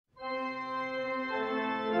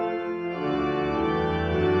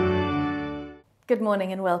Good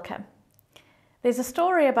morning and welcome. There's a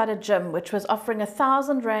story about a gym which was offering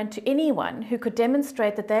 1,000 Rand to anyone who could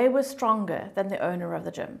demonstrate that they were stronger than the owner of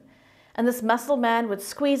the gym. And this muscle man would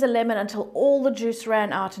squeeze a lemon until all the juice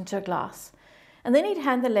ran out into a glass. And then he'd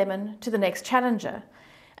hand the lemon to the next challenger.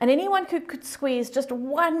 And anyone who could squeeze just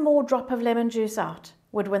one more drop of lemon juice out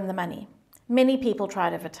would win the money. Many people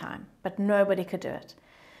tried over time, but nobody could do it.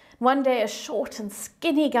 One day a short and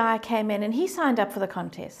skinny guy came in and he signed up for the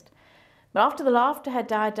contest. But after the laughter had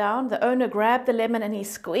died down, the owner grabbed the lemon and he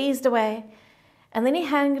squeezed away, and then he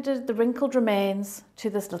handed the wrinkled remains to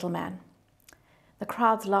this little man. The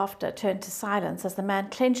crowd's laughter turned to silence as the man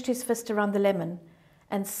clenched his fist around the lemon,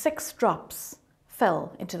 and 6 drops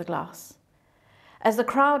fell into the glass. As the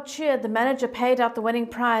crowd cheered, the manager paid out the winning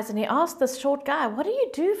prize, and he asked this short guy, "What do you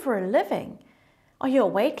do for a living? Are you a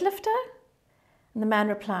weightlifter?" And the man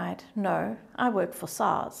replied, "No, I work for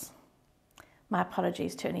SARS." My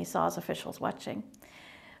apologies to any SARS officials watching.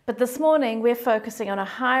 But this morning we're focusing on a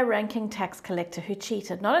high-ranking tax collector who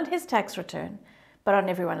cheated, not on his tax return, but on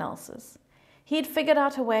everyone else's. He'd figured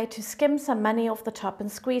out a way to skim some money off the top and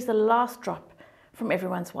squeeze the last drop from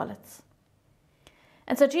everyone's wallets.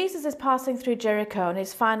 And so Jesus is passing through Jericho on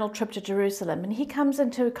his final trip to Jerusalem, and he comes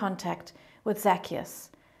into contact with Zacchaeus,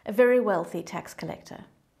 a very wealthy tax collector.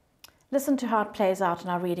 Listen to how it plays out in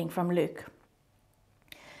our reading from Luke.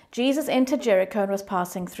 Jesus entered Jericho and was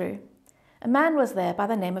passing through. A man was there by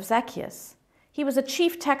the name of Zacchaeus. He was a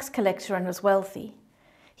chief tax collector and was wealthy.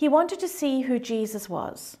 He wanted to see who Jesus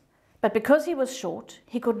was, but because he was short,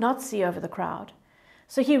 he could not see over the crowd.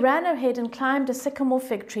 So he ran ahead and climbed a sycamore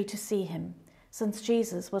fig tree to see him, since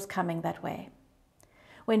Jesus was coming that way.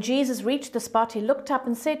 When Jesus reached the spot, he looked up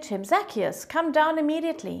and said to him, "Zacchaeus, come down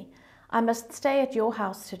immediately. I must stay at your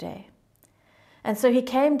house today." And so he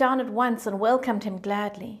came down at once and welcomed him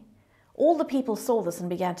gladly. All the people saw this and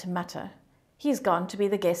began to mutter, "He's gone to be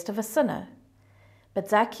the guest of a sinner." But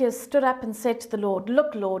Zacchaeus stood up and said to the Lord,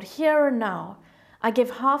 "Look, Lord, here and now, I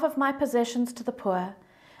give half of my possessions to the poor,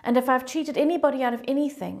 and if I've cheated anybody out of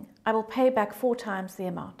anything, I will pay back 4 times the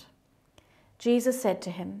amount." Jesus said to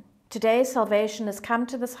him, "Today salvation has come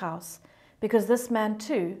to this house, because this man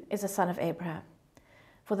too is a son of Abraham.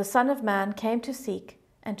 For the Son of Man came to seek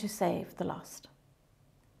and to save the lost."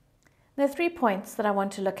 There are 3 points that I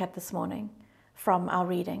want to look at this morning from our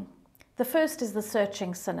reading. The first is the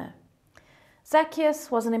searching sinner.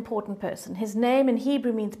 Zacchaeus was an important person. His name in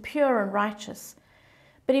Hebrew means pure and righteous,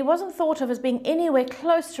 but he wasn't thought of as being anywhere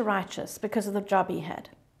close to righteous because of the job he had.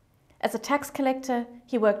 As a tax collector,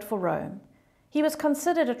 he worked for Rome. He was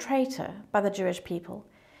considered a traitor by the Jewish people.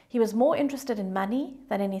 He was more interested in money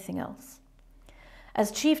than anything else.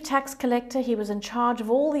 As chief tax collector, he was in charge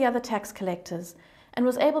of all the other tax collectors and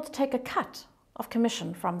was able to take a cut of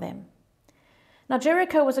commission from them. Now,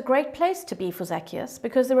 Jericho was a great place to be for Zacchaeus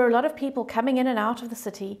because there were a lot of people coming in and out of the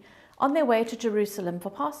city on their way to Jerusalem for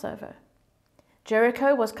Passover.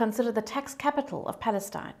 Jericho was considered the tax capital of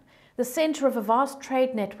Palestine, the center of a vast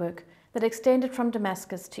trade network that extended from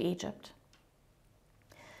Damascus to Egypt.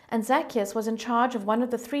 And Zacchaeus was in charge of one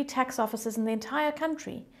of the 3 tax offices in the entire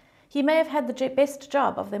country. He may have had the best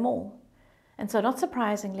job of them all. And so, not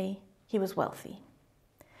surprisingly, he was wealthy.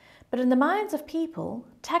 But in the minds of people,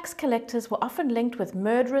 tax collectors were often linked with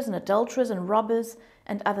murderers and adulterers and robbers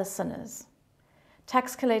and other sinners.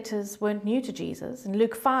 Tax collectors weren't new to Jesus. In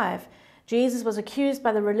Luke 5, Jesus was accused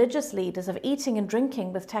by the religious leaders of eating and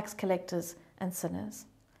drinking with tax collectors and sinners.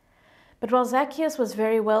 But while Zacchaeus was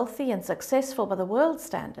very wealthy and successful by the world's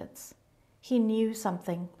standards, he knew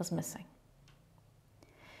something was missing.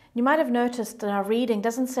 You might have noticed that our reading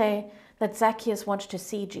doesn't say that Zacchaeus wanted to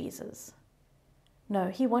see Jesus. No,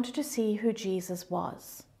 he wanted to see who Jesus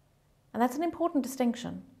was. And that's an important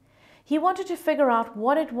distinction. He wanted to figure out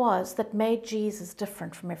what it was that made Jesus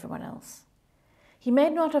different from everyone else. He may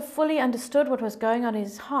not have fully understood what was going on in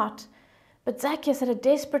his heart, but Zacchaeus had a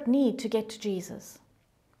desperate need to get to Jesus.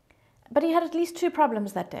 But he had at least 2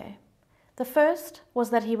 problems that day. The first was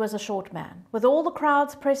that he was a short man. With all the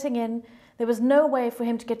crowds pressing in, there was no way for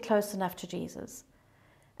him to get close enough to Jesus.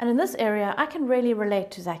 And in this area, I can really relate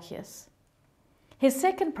to Zacchaeus. His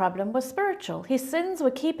second problem was spiritual. His sins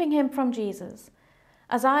were keeping him from Jesus.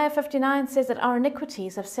 Isaiah 59 says that our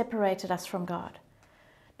iniquities have separated us from God.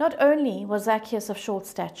 Not only was Zacchaeus of short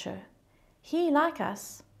stature, he, like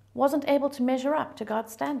us, wasn't able to measure up to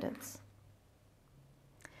God's standards.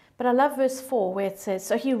 But I love verse 4 where it says,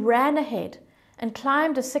 "So he ran ahead and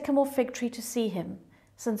climbed a sycamore fig tree to see him,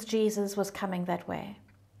 since Jesus was coming that way."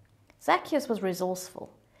 Zacchaeus was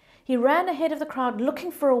resourceful. He ran ahead of the crowd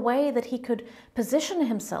looking for a way that he could position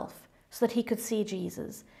himself so that he could see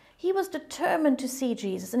Jesus. He was determined to see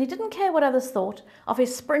Jesus, and he didn't care what others thought of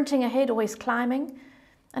his sprinting ahead or his climbing,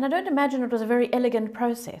 and I don't imagine it was a very elegant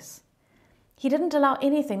process. He didn't allow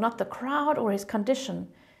anything, not the crowd or his condition,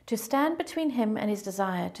 to stand between him and his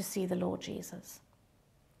desire to see the Lord Jesus.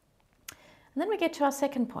 And then we get to our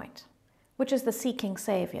second point, which is the seeking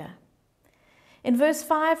Saviour. In verse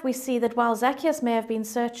 5, we see that while Zacchaeus may have been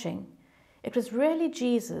searching, it was really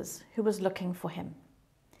Jesus who was looking for him.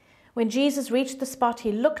 When Jesus reached the spot,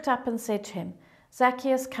 he looked up and said to him,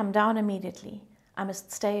 "Zacchaeus, come down immediately. I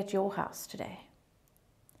must stay at your house today."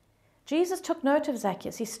 Jesus took note of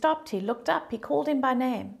Zacchaeus. He stopped, he looked up, he called him by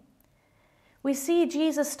name. We see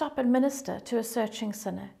Jesus stop and minister to a searching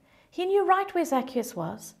sinner. He knew right where Zacchaeus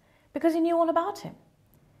was because he knew all about him,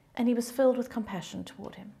 and he was filled with compassion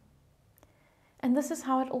toward him. And this is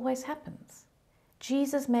how it always happens.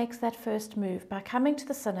 Jesus makes that first move by coming to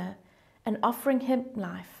the sinner and offering him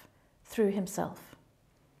life through himself.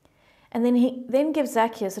 And then he gives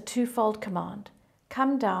Zacchaeus a twofold command.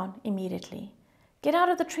 Come down immediately. Get out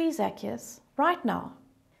of the tree, Zacchaeus, right now.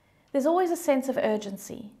 There's always a sense of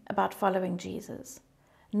urgency about following Jesus.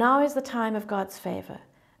 Now is the time of God's favor.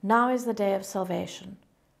 Now is the day of salvation.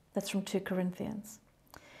 That's from 2 Corinthians.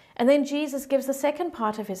 And then Jesus gives the second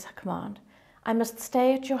part of his command. I must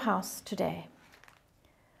stay at your house today.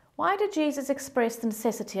 Why did Jesus express the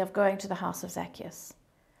necessity of going to the house of Zacchaeus?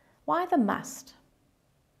 Why the must?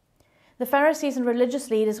 The Pharisees and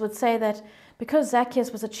religious leaders would say that because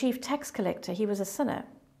Zacchaeus was a chief tax collector, he was a sinner,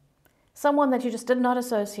 someone that you just did not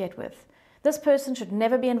associate with. This person should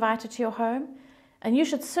never be invited to your home, and you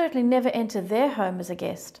should certainly never enter their home as a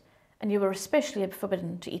guest, and you were especially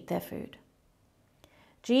forbidden to eat their food.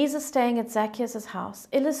 Jesus staying at Zacchaeus' house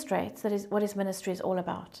illustrates that what his ministry is all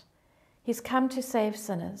about. He's come to save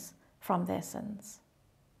sinners from their sins.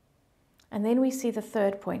 And then we see the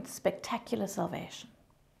third point, spectacular salvation.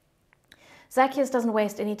 Zacchaeus doesn't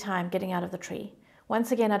waste any time getting out of the tree.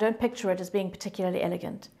 Once again, I don't picture it as being particularly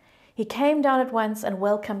elegant. He came down at once and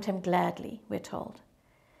welcomed him gladly, we're told.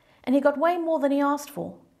 And he got way more than he asked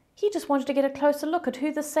for. He just wanted to get a closer look at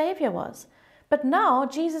who the Saviour was. But now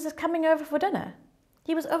Jesus is coming over for dinner.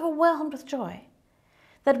 He was overwhelmed with joy.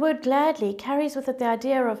 That word gladly carries with it the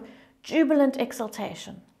idea of jubilant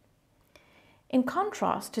exultation. In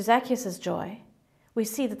contrast to Zacchaeus' joy, we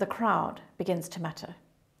see that the crowd begins to matter.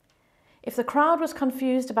 If the crowd was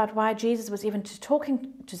confused about why Jesus was even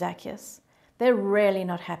talking to Zacchaeus, they're really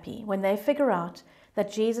not happy when they figure out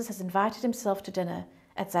that Jesus has invited himself to dinner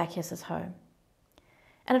at Zacchaeus' home.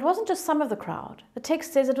 And it wasn't just some of the crowd. The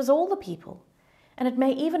text says it was all the people, and it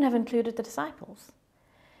may even have included the disciples.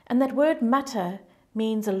 And that word matter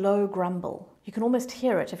means a low grumble. You can almost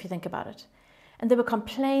hear it if you think about it. And they were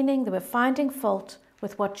complaining, they were finding fault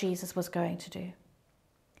with what Jesus was going to do.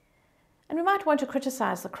 And we might want to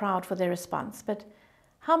criticize the crowd for their response, but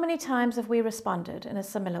how many times have we responded in a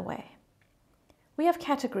similar way? We have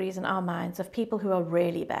categories in our minds of people who are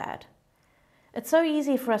really bad. It's so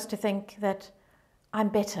easy for us to think that I'm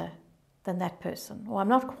better than that person, or I'm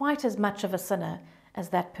not quite as much of a sinner as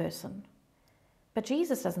that person. But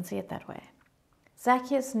Jesus doesn't see it that way.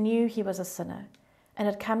 Zacchaeus knew he was a sinner and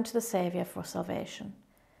had come to the Saviour for salvation.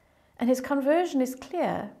 And his conversion is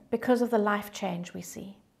clear because of the life change we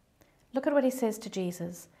see. Look at what he says to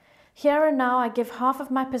Jesus. Here and now I give half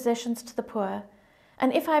of my possessions to the poor,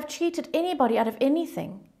 and if I have cheated anybody out of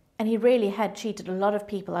anything, and he really had cheated a lot of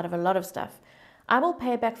people out of a lot of stuff, I will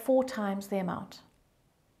pay back 4 times the amount.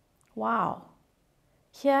 Wow.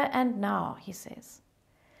 Here and now, he says.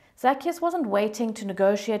 Zacchaeus wasn't waiting to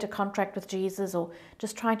negotiate a contract with Jesus or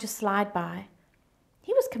just trying to slide by.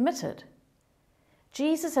 He was committed.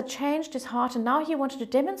 Jesus had changed his heart, and now he wanted to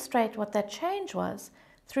demonstrate what that change was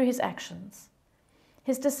through his actions.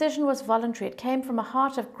 His decision was voluntary. It came from a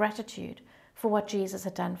heart of gratitude for what Jesus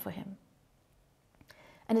had done for him.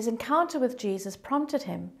 And his encounter with Jesus prompted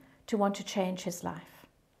him to want to change his life.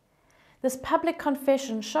 This public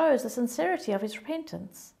confession shows the sincerity of his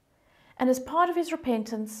repentance. And as part of his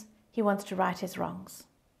repentance, he wants to right his wrongs.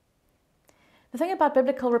 The thing about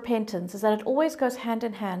biblical repentance is that it always goes hand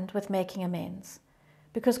in hand with making amends,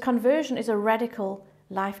 because conversion is a radical,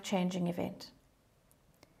 life-changing event.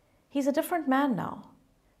 He's a different man now.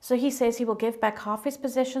 So he says he will give back half his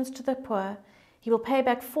possessions to the poor. He will pay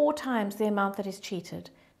back 4 times the amount that he's cheated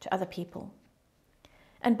to other people.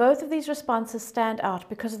 And both of these responses stand out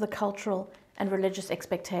because of the cultural and religious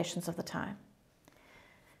expectations of the time.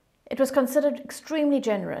 It was considered extremely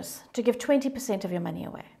generous to give 20% of your money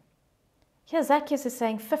away. Here Zacchaeus is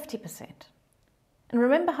saying 50%. And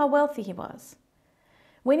remember how wealthy he was.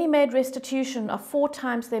 When he made restitution of 4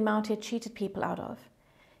 times the amount he had cheated people out of,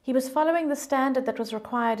 He was following the standard that was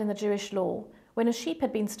required in the Jewish law when a sheep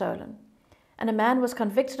had been stolen, and a man was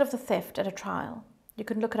convicted of the theft at a trial. You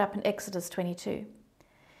can look it up in Exodus 22.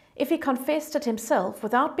 If he confessed it himself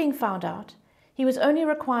without being found out, he was only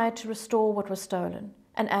required to restore what was stolen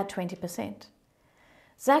and add 20%.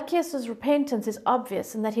 Zacchaeus' repentance is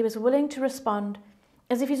obvious in that he was willing to respond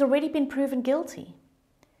as if he's already been proven guilty.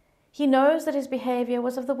 He knows that his behavior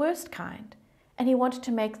was of the worst kind, and he wanted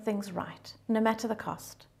to make things right, no matter the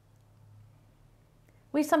cost.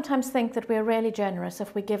 We sometimes think that we're really generous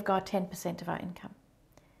if we give God 10% of our income.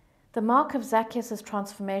 The mark of Zacchaeus'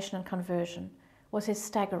 transformation and conversion was his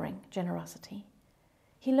staggering generosity.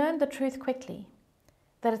 He learned the truth quickly,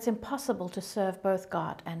 that it's impossible to serve both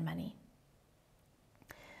God and money.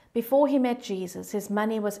 Before he met Jesus, his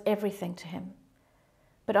money was everything to him.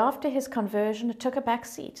 But after his conversion, it took a back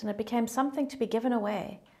seat and it became something to be given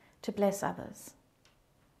away to bless others.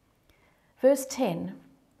 Verse 10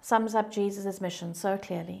 sums up Jesus' mission so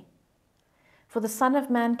clearly. For the Son of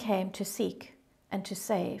Man came to seek and to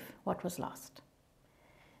save what was lost.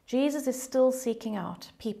 Jesus is still seeking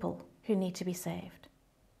out people who need to be saved.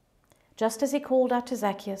 Just as he called out to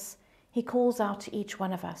Zacchaeus, he calls out to each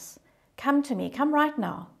one of us. Come to me, come right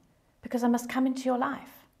now, because I must come into your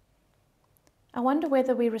life. I wonder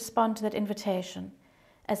whether we respond to that invitation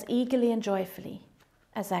as eagerly and joyfully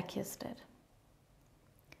as Zacchaeus did.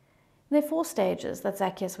 There are 4 stages that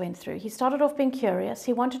Zacchaeus went through. He started off being curious.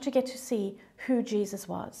 He wanted to get to see who Jesus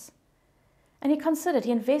was. And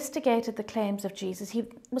he investigated the claims of Jesus. He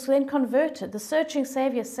was then converted. The searching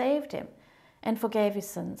Savior saved him and forgave his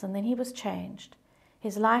sins. And then he was changed.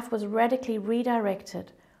 His life was radically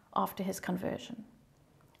redirected after his conversion.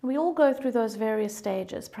 We all go through those various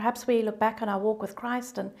stages. Perhaps we look back on our walk with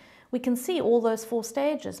Christ and we can see all those 4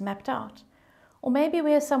 stages mapped out. Or maybe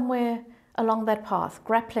we are somewhere along that path,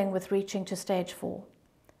 grappling with reaching to stage 4,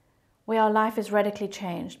 where our life is radically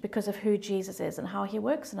changed because of who Jesus is and how he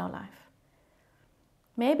works in our life.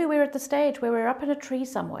 Maybe we're at the stage where we're up in a tree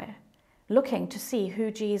somewhere, looking to see who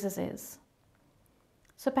Jesus is.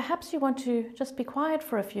 So perhaps you want to just be quiet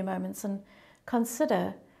for a few moments and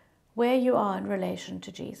consider where you are in relation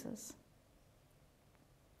to Jesus.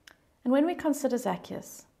 And when we consider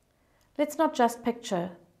Zacchaeus, let's not just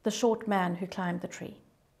picture the short man who climbed the tree.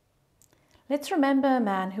 Let's remember a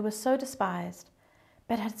man who was so despised,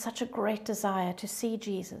 but had such a great desire to see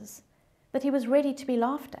Jesus, that he was ready to be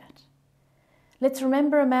laughed at. Let's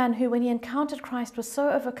remember a man who, when he encountered Christ, was so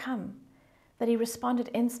overcome that he responded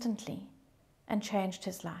instantly and changed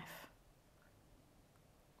his life.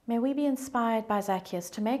 May we be inspired by Zacchaeus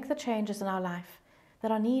to make the changes in our life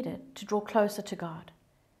that are needed to draw closer to God.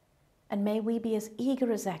 And may we be as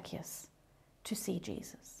eager as Zacchaeus to see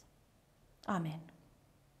Jesus. Amen.